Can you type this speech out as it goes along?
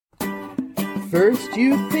First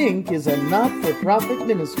You Think is a not-for-profit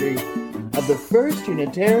ministry of the First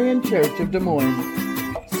Unitarian Church of Des Moines.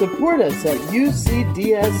 Support us at ucdsm.org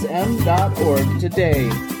today.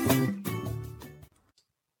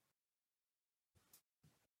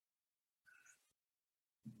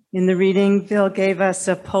 In the reading Bill gave us,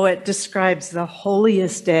 a poet describes the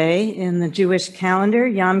holiest day in the Jewish calendar,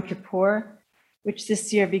 Yom Kippur, which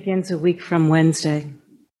this year begins a week from Wednesday.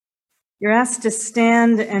 You're asked to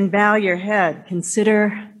stand and bow your head.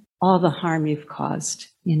 Consider all the harm you've caused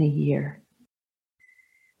in a year.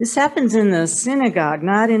 This happens in the synagogue,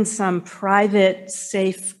 not in some private,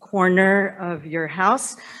 safe corner of your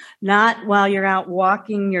house, not while you're out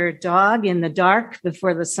walking your dog in the dark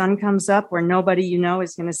before the sun comes up, where nobody you know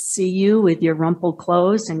is going to see you with your rumpled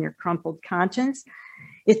clothes and your crumpled conscience.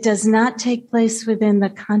 It does not take place within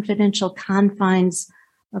the confidential confines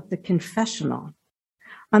of the confessional.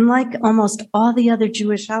 Unlike almost all the other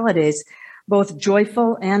Jewish holidays, both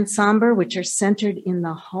joyful and somber, which are centered in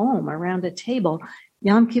the home around a table,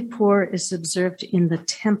 Yom Kippur is observed in the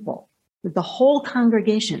temple, with the whole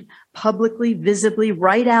congregation publicly, visibly,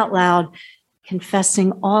 right out loud,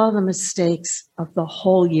 confessing all the mistakes of the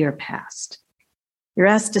whole year past. You're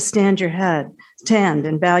asked to stand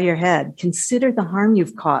and bow your head. Consider the harm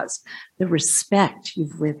you've caused, the respect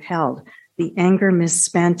you've withheld, the anger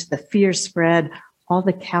misspent, the fear spread, all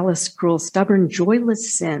the callous, cruel, stubborn,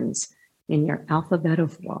 joyless sins in your alphabet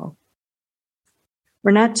of woe.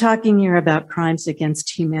 We're not talking here about crimes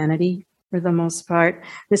against humanity for the most part.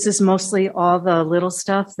 This is mostly all the little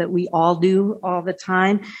stuff that we all do all the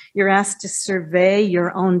time. You're asked to survey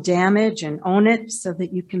your own damage and own it so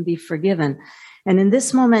that you can be forgiven. And in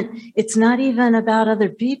this moment, it's not even about other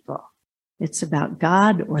people. It's about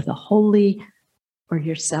God or the holy or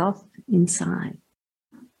yourself inside.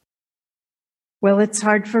 Well, it's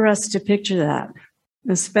hard for us to picture that,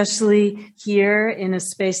 especially here in a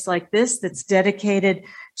space like this that's dedicated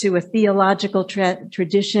to a theological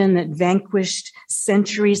tradition that vanquished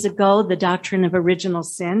centuries ago the doctrine of original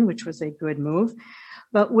sin, which was a good move,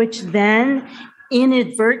 but which then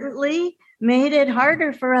inadvertently made it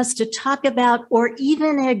harder for us to talk about or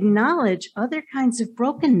even acknowledge other kinds of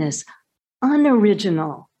brokenness,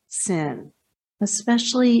 unoriginal sin,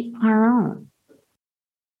 especially our own.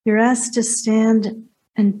 You're asked to stand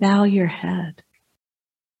and bow your head.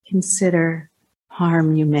 Consider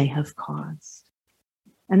harm you may have caused.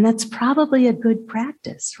 And that's probably a good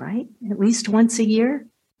practice, right? At least once a year,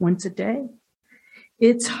 once a day.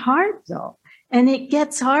 It's hard though, and it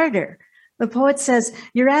gets harder. The poet says,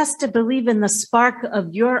 you're asked to believe in the spark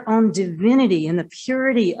of your own divinity and the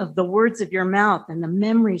purity of the words of your mouth and the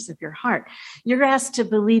memories of your heart. You're asked to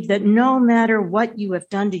believe that no matter what you have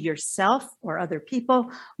done to yourself or other people,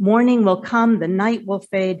 morning will come, the night will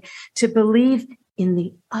fade, to believe in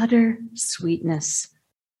the utter sweetness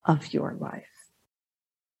of your life.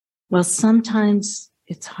 Well, sometimes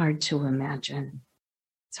it's hard to imagine.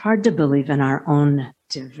 It's hard to believe in our own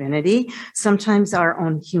divinity, sometimes our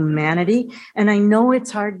own humanity. And I know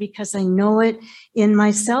it's hard because I know it in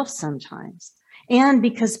myself sometimes. And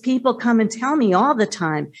because people come and tell me all the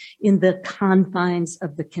time in the confines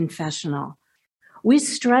of the confessional. We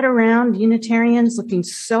strut around, Unitarians, looking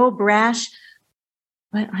so brash,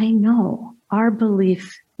 but I know our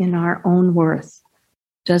belief in our own worth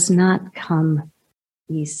does not come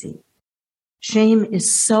easy. Shame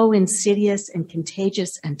is so insidious and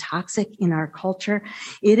contagious and toxic in our culture.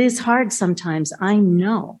 It is hard sometimes, I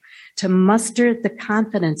know, to muster the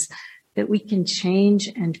confidence that we can change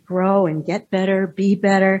and grow and get better, be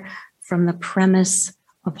better from the premise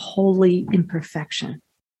of holy imperfection.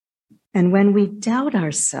 And when we doubt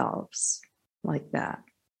ourselves like that,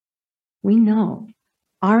 we know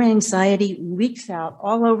our anxiety leaks out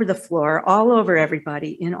all over the floor, all over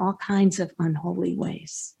everybody in all kinds of unholy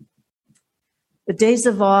ways. The days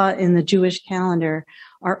of awe in the Jewish calendar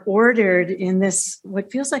are ordered in this,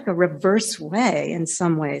 what feels like a reverse way in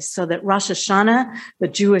some ways, so that Rosh Hashanah, the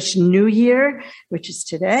Jewish New Year, which is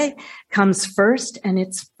today, comes first, and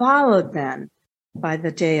it's followed then by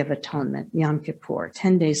the Day of Atonement, Yom Kippur,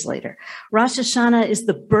 10 days later. Rosh Hashanah is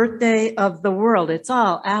the birthday of the world. It's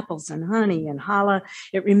all apples and honey and challah.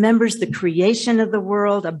 It remembers the creation of the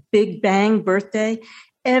world, a Big Bang birthday.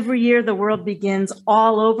 Every year, the world begins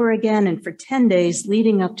all over again. And for 10 days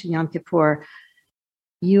leading up to Yom Kippur,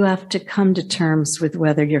 you have to come to terms with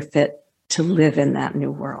whether you're fit to live in that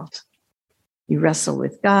new world. You wrestle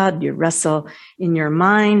with God. You wrestle in your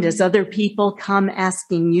mind as other people come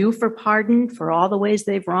asking you for pardon for all the ways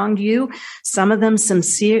they've wronged you. Some of them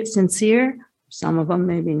sincere, some of them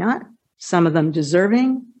maybe not. Some of them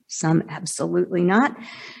deserving, some absolutely not.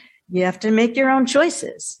 You have to make your own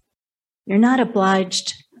choices. You're not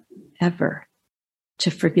obliged ever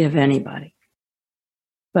to forgive anybody,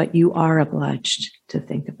 but you are obliged to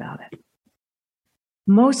think about it.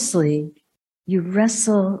 Mostly, you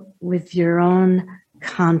wrestle with your own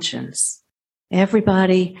conscience.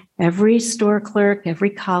 Everybody, every store clerk, every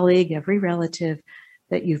colleague, every relative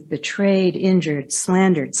that you've betrayed, injured,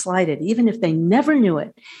 slandered, slighted, even if they never knew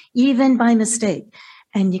it, even by mistake.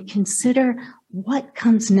 And you consider what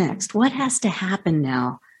comes next, what has to happen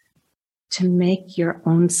now to make your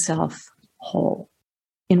own self whole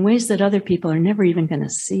in ways that other people are never even going to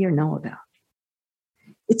see or know about.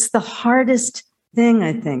 It's the hardest thing,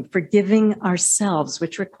 I think, forgiving ourselves,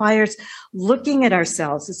 which requires looking at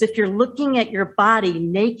ourselves as if you're looking at your body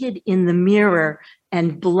naked in the mirror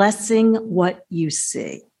and blessing what you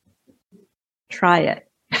see. Try it.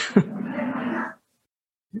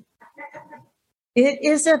 It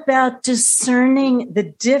is about discerning the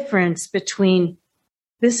difference between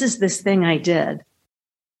this is this thing I did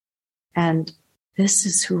and this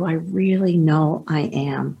is who I really know I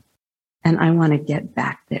am, and I want to get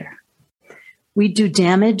back there. We do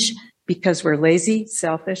damage because we're lazy,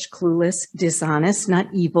 selfish, clueless, dishonest,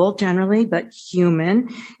 not evil generally, but human.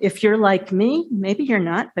 If you're like me, maybe you're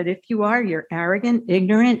not, but if you are, you're arrogant,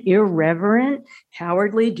 ignorant, irreverent,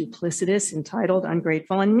 cowardly, duplicitous, entitled,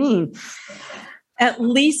 ungrateful, and mean. At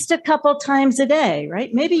least a couple times a day,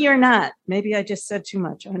 right? Maybe you're not. Maybe I just said too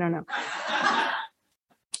much. I don't know.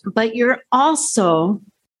 But you're also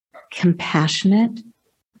compassionate,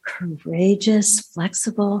 courageous,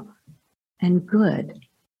 flexible, and good.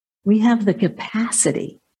 We have the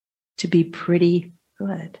capacity to be pretty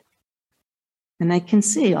good. And I can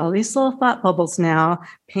see all these little thought bubbles now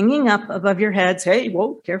pinging up above your heads. Hey,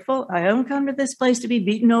 whoa, careful. I don't come to this place to be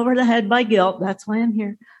beaten over the head by guilt. That's why I'm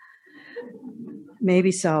here.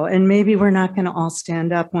 Maybe so. And maybe we're not going to all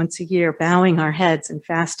stand up once a year, bowing our heads and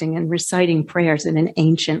fasting and reciting prayers in an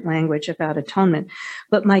ancient language about atonement.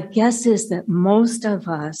 But my guess is that most of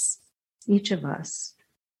us, each of us,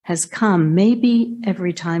 has come, maybe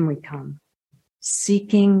every time we come,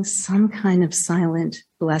 seeking some kind of silent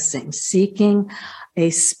blessing, seeking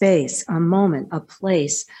a space, a moment, a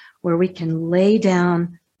place where we can lay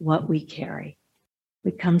down what we carry.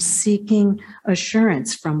 We come seeking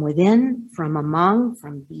assurance from within, from among,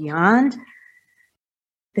 from beyond,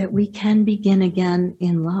 that we can begin again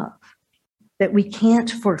in love, that we can't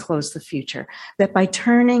foreclose the future, that by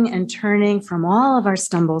turning and turning from all of our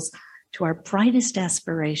stumbles to our brightest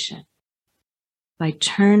aspiration, by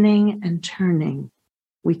turning and turning,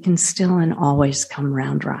 we can still and always come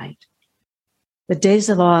round right. The days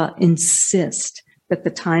of awe insist that the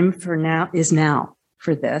time for now is now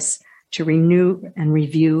for this, to renew and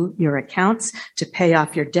review your accounts, to pay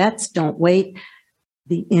off your debts. Don't wait.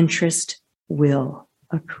 The interest will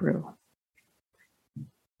accrue.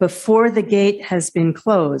 Before the gate has been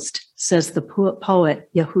closed, says the poet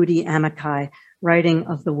Yehudi Amichai, writing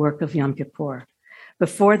of the work of Yom Kippur.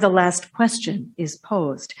 Before the last question is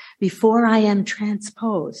posed, before I am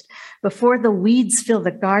transposed, before the weeds fill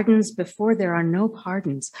the gardens, before there are no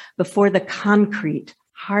pardons, before the concrete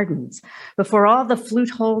hardens, before all the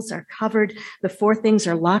flute holes are covered, before things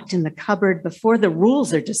are locked in the cupboard, before the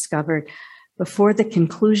rules are discovered, before the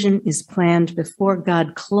conclusion is planned, before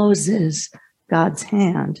God closes God's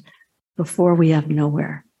hand, before we have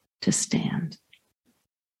nowhere to stand.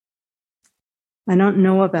 I don't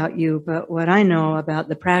know about you, but what I know about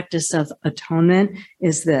the practice of atonement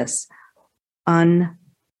is this: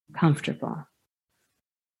 uncomfortable.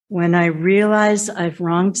 When I realize I've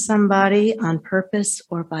wronged somebody on purpose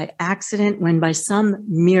or by accident, when by some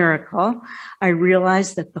miracle I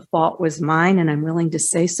realize that the fault was mine and I'm willing to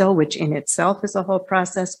say so, which in itself is a whole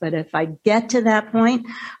process. But if I get to that point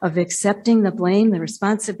of accepting the blame, the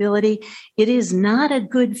responsibility, it is not a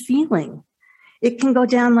good feeling. It can go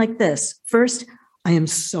down like this. First, I am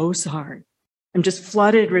so sorry. I'm just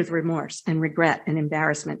flooded with remorse and regret and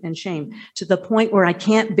embarrassment and shame to the point where I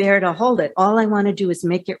can't bear to hold it. All I want to do is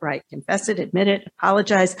make it right, confess it, admit it,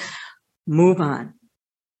 apologize, move on.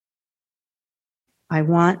 I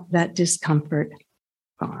want that discomfort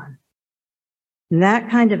gone. And that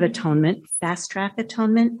kind of atonement, fast track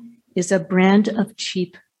atonement, is a brand of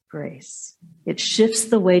cheap grace. It shifts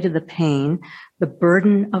the weight of the pain, the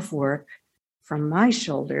burden of work from my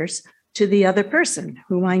shoulders to the other person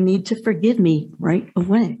who I need to forgive me right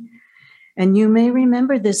away. And you may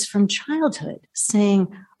remember this from childhood,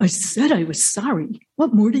 saying, I said I was sorry.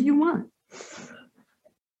 What more do you want?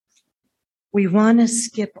 We want to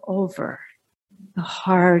skip over the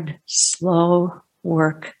hard, slow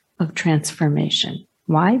work of transformation.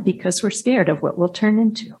 Why? Because we're scared of what we'll turn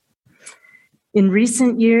into. In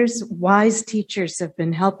recent years, wise teachers have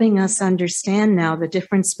been helping us understand now the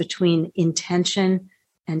difference between intention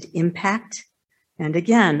and impact. And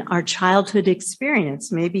again, our childhood experience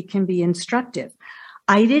maybe can be instructive.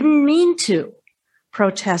 I didn't mean to,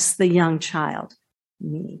 protests the young child,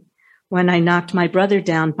 me, when I knocked my brother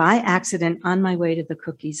down by accident on my way to the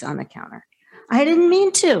cookies on the counter. I didn't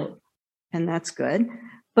mean to, and that's good.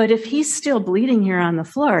 But if he's still bleeding here on the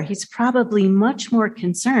floor, he's probably much more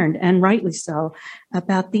concerned, and rightly so,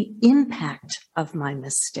 about the impact of my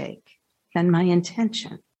mistake than my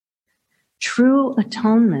intention. True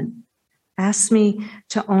atonement asks me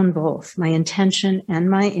to own both my intention and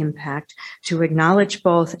my impact, to acknowledge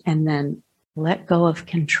both and then let go of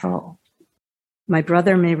control. My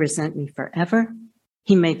brother may resent me forever.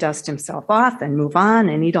 He may dust himself off and move on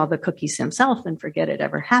and eat all the cookies himself and forget it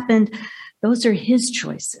ever happened. Those are his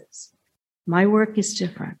choices. My work is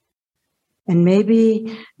different. And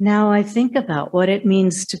maybe now I think about what it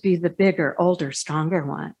means to be the bigger, older, stronger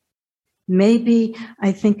one. Maybe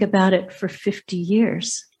I think about it for 50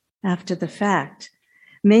 years after the fact.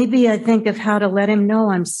 Maybe I think of how to let him know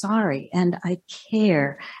I'm sorry and I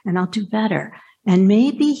care and I'll do better. And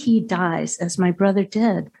maybe he dies as my brother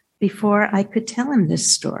did before I could tell him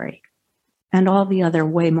this story and all the other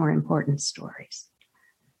way more important stories.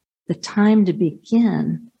 The time to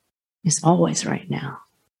begin is always right now.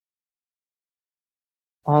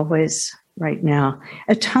 Always right now.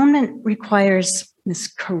 Atonement requires this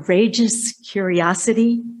courageous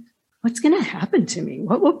curiosity. What's going to happen to me?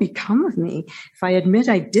 What will become of me if I admit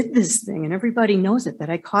I did this thing and everybody knows it, that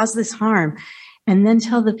I caused this harm, and then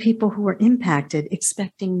tell the people who were impacted,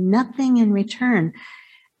 expecting nothing in return,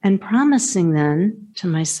 and promising then to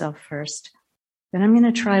myself first that I'm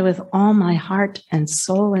going to try with all my heart and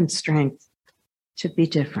soul and strength to be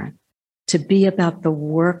different, to be about the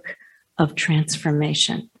work of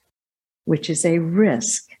transformation, which is a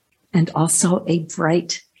risk and also a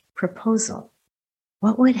bright proposal.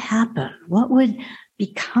 What would happen? What would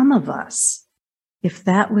become of us if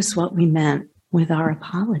that was what we meant with our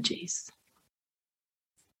apologies?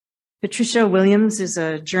 Patricia Williams is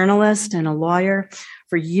a journalist and a lawyer.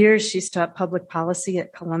 For years, she's taught public policy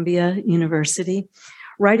at Columbia University,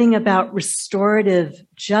 writing about restorative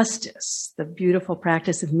justice, the beautiful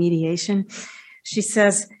practice of mediation. She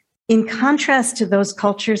says, in contrast to those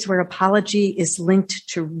cultures where apology is linked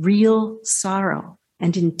to real sorrow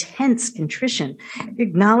and intense contrition,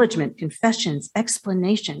 acknowledgement, confessions,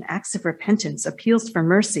 explanation, acts of repentance, appeals for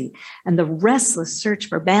mercy, and the restless search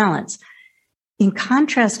for balance, in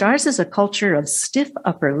contrast, ours is a culture of stiff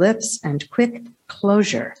upper lips and quick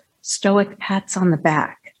closure, stoic pats on the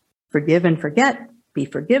back, forgive and forget, be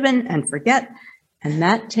forgiven and forget, and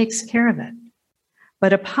that takes care of it.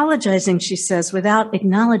 But apologizing, she says, without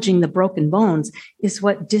acknowledging the broken bones is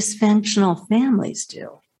what dysfunctional families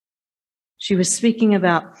do. She was speaking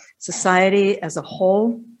about society as a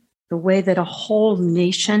whole, the way that a whole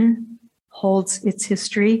nation holds its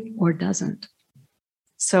history or doesn't.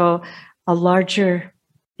 So, a larger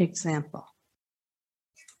example.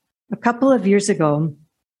 A couple of years ago,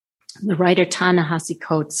 the writer Ta-Nehisi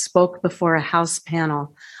Coates spoke before a House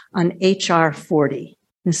panel on H.R. 40.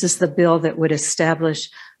 This is the bill that would establish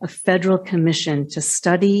a federal commission to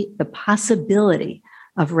study the possibility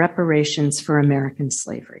of reparations for American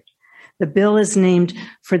slavery. The bill is named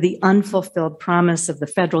for the unfulfilled promise of the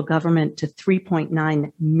federal government to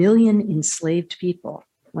 3.9 million enslaved people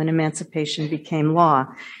when emancipation became law.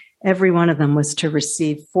 Every one of them was to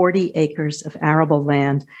receive 40 acres of arable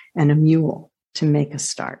land and a mule to make a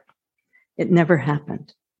start. It never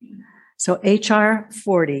happened. So H.R.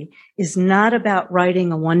 40 is not about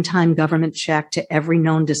writing a one-time government check to every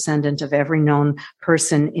known descendant of every known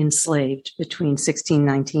person enslaved between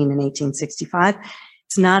 1619 and 1865.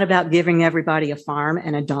 It's not about giving everybody a farm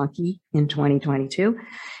and a donkey in 2022.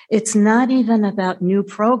 It's not even about new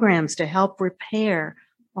programs to help repair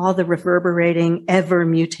all the reverberating,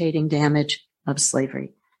 ever-mutating damage of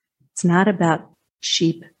slavery. It's not about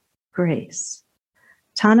cheap grace.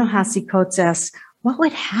 Ta-Nehisi Coates asks, what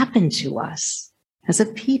would happen to us as a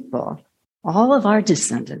people, all of our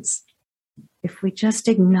descendants, if we just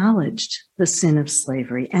acknowledged the sin of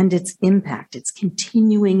slavery and its impact, its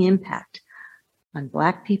continuing impact on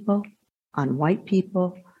Black people, on white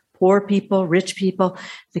people, poor people, rich people,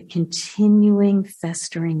 the continuing,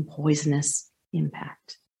 festering, poisonous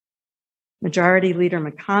impact? Majority Leader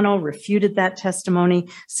McConnell refuted that testimony,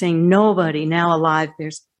 saying nobody now alive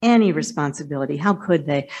bears any responsibility, how could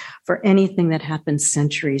they, for anything that happened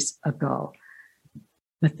centuries ago.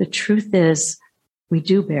 But the truth is, we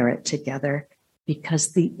do bear it together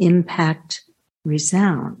because the impact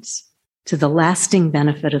resounds to the lasting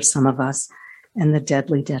benefit of some of us and the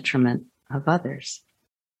deadly detriment of others.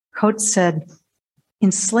 Coates said,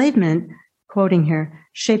 enslavement, quoting here,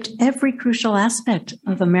 shaped every crucial aspect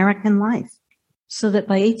of American life, so that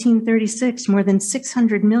by 1836, more than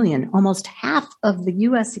 600 million, almost half of the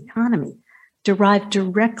U.S. economy, derived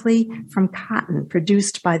directly from cotton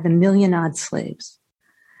produced by the million-odd slaves.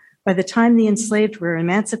 By the time the enslaved were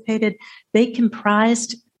emancipated, they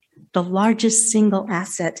comprised the largest single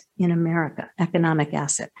asset in America, economic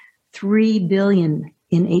asset, $3 billion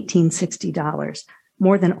in 1860 dollars,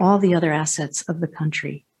 more than all the other assets of the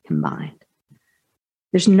country combined.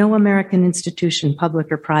 There's no American institution,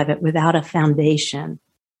 public or private, without a foundation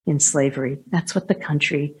in slavery. That's what the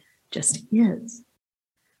country just is.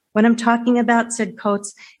 What I'm talking about, said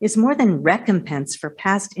Coates, is more than recompense for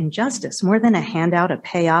past injustice, more than a handout, a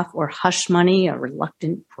payoff, or hush money, a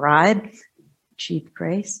reluctant bribe, cheap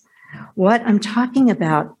grace. What I'm talking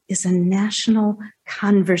about is a national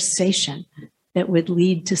conversation that would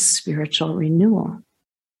lead to spiritual renewal.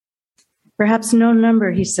 Perhaps no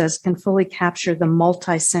number, he says, can fully capture the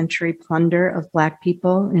multi-century plunder of Black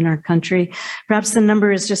people in our country. Perhaps the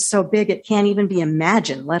number is just so big it can't even be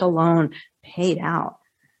imagined, let alone paid out.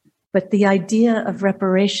 But the idea of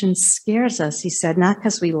reparations scares us, he said, not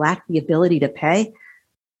because we lack the ability to pay,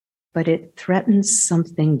 but it threatens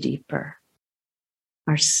something deeper,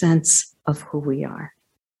 our sense of who we are.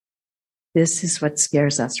 This is what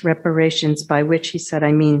scares us. Reparations, by which, he said,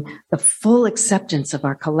 I mean the full acceptance of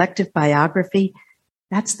our collective biography.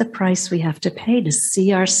 That's the price we have to pay to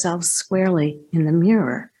see ourselves squarely in the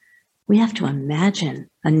mirror. We have to imagine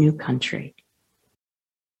a new country.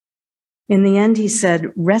 In the end, he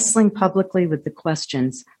said, wrestling publicly with the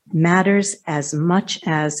questions matters as much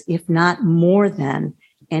as, if not more than,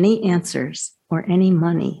 any answers or any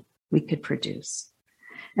money we could produce.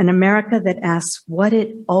 An America that asks what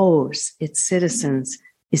it owes its citizens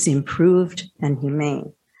is improved and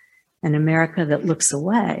humane. An America that looks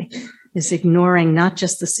away is ignoring not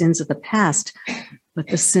just the sins of the past, but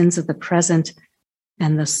the sins of the present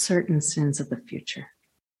and the certain sins of the future.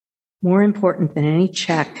 More important than any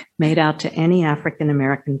check made out to any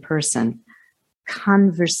African-American person,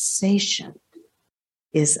 conversation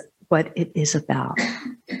is what it is about.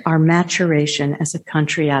 Our maturation as a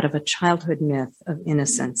country out of a childhood myth of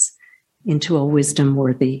innocence into a wisdom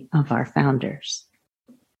worthy of our founders.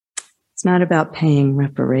 It's not about paying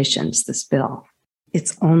reparations, this bill.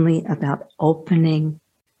 It's only about opening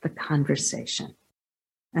the conversation.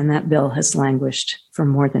 And that bill has languished for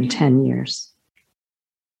more than 10 years.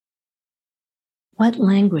 What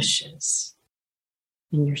languishes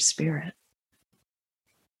in your spirit?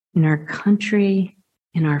 In our country,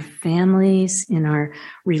 in our families, in our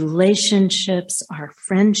relationships, our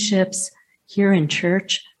friendships, here in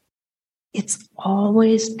church, it's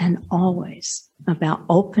always and always about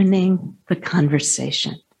opening the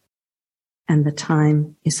conversation. And the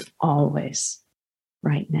time is always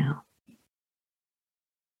right now.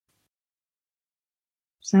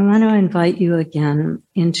 So I want to invite you again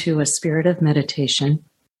into a spirit of meditation.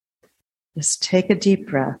 Just take a deep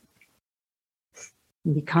breath.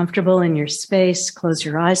 Be comfortable in your space. Close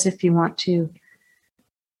your eyes if you want to.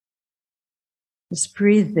 Just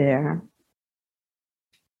breathe there.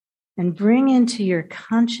 And bring into your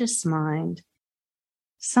conscious mind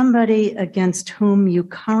somebody against whom you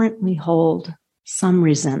currently hold some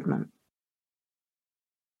resentment.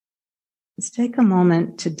 Let's take a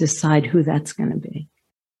moment to decide who that's going to be.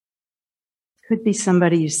 Could be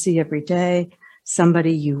somebody you see every day,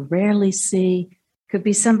 somebody you rarely see, could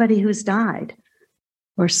be somebody who's died,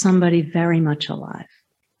 or somebody very much alive.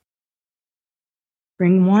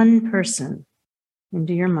 Bring one person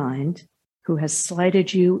into your mind who has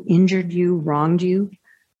slighted you, injured you, wronged you,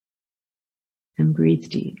 and breathe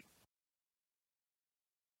deep.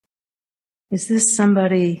 Is this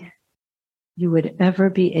somebody you would ever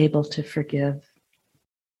be able to forgive?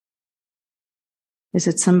 Is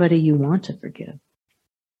it somebody you want to forgive?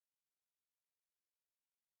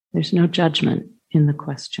 There's no judgment in the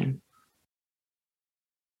question.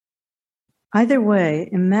 Either way,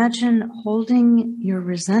 imagine holding your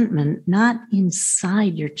resentment not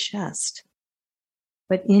inside your chest,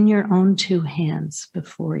 but in your own two hands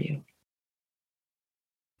before you.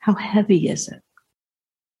 How heavy is it?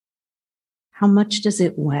 How much does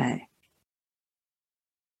it weigh?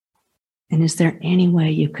 And is there any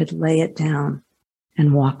way you could lay it down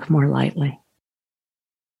and walk more lightly?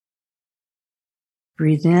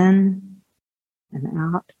 Breathe in and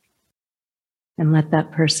out and let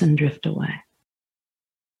that person drift away.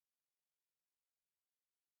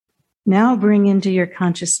 Now bring into your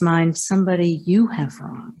conscious mind somebody you have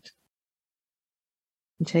wronged.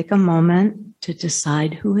 And take a moment to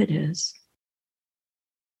decide who it is.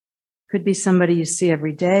 Could be somebody you see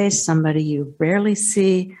every day, somebody you rarely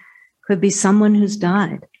see, could be someone who's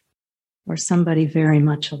died, or somebody very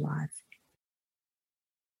much alive.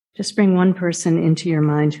 Just bring one person into your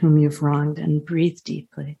mind whom you've wronged and breathe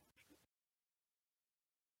deeply.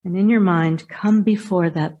 And in your mind, come before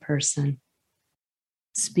that person,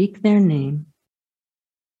 speak their name,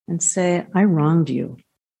 and say, I wronged you.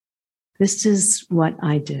 This is what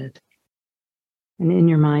I did. And in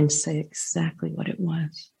your mind, say exactly what it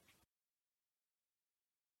was.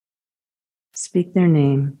 Speak their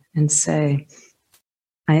name and say,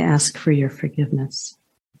 I ask for your forgiveness.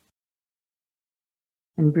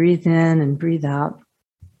 And breathe in and breathe out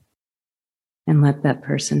and let that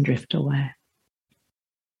person drift away.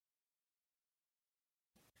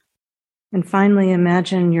 And finally,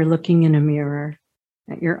 imagine you're looking in a mirror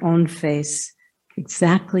at your own face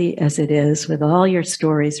exactly as it is, with all your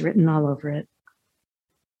stories written all over it.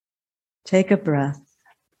 Take a breath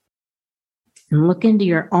and look into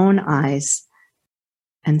your own eyes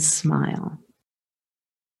and smile.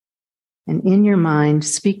 And in your mind,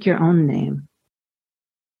 speak your own name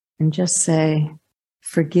and just say,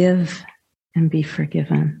 forgive and be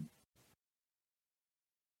forgiven.